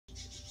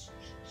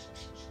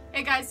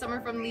Hey guys, Summer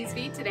from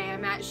Leesby. Today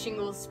I'm at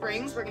Shingle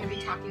Springs. We're going to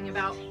be talking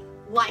about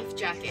life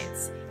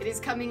jackets. It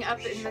is coming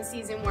up in the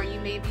season where you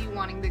may be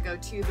wanting to go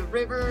to the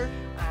river,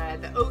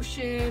 the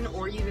ocean,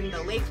 or even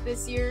the lake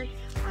this year.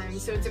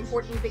 So it's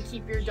important to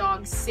keep your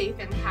dogs safe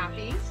and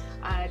happy.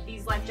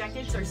 These life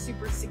jackets are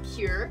super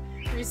secure.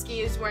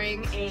 Ruski is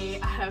wearing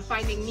a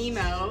Finding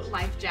Nemo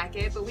life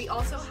jacket, but we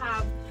also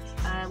have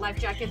life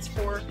jackets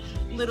for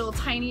little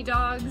tiny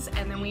dogs,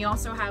 and then we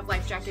also have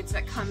life jackets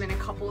that come in a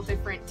couple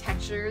different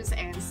textures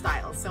and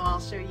styles. So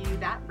I'll show you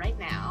that right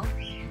now.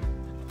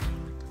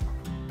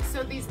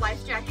 So these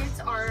life jackets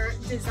are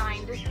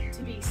designed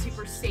to be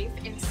super safe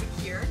and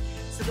secure.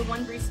 So the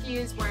one Ruski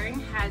is wearing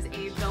has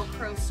a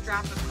Velcro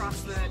strap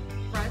across the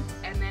front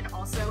and then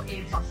also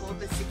a buckle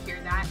to secure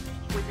that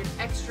with an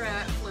extra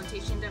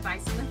flotation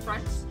device in the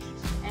front.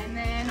 And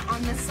then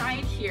on the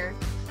side here,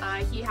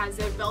 he has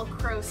a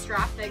Velcro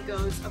strap that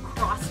goes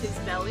across his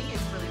belly.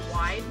 It's really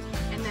wide.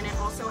 And then it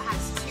also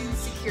has two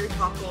secured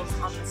buckles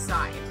on the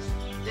side.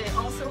 It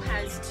also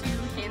has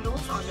two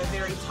handles on the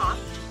very top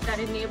that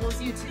enables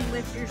you to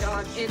lift your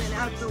dog in and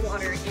out of the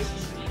water if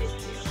you need it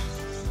to.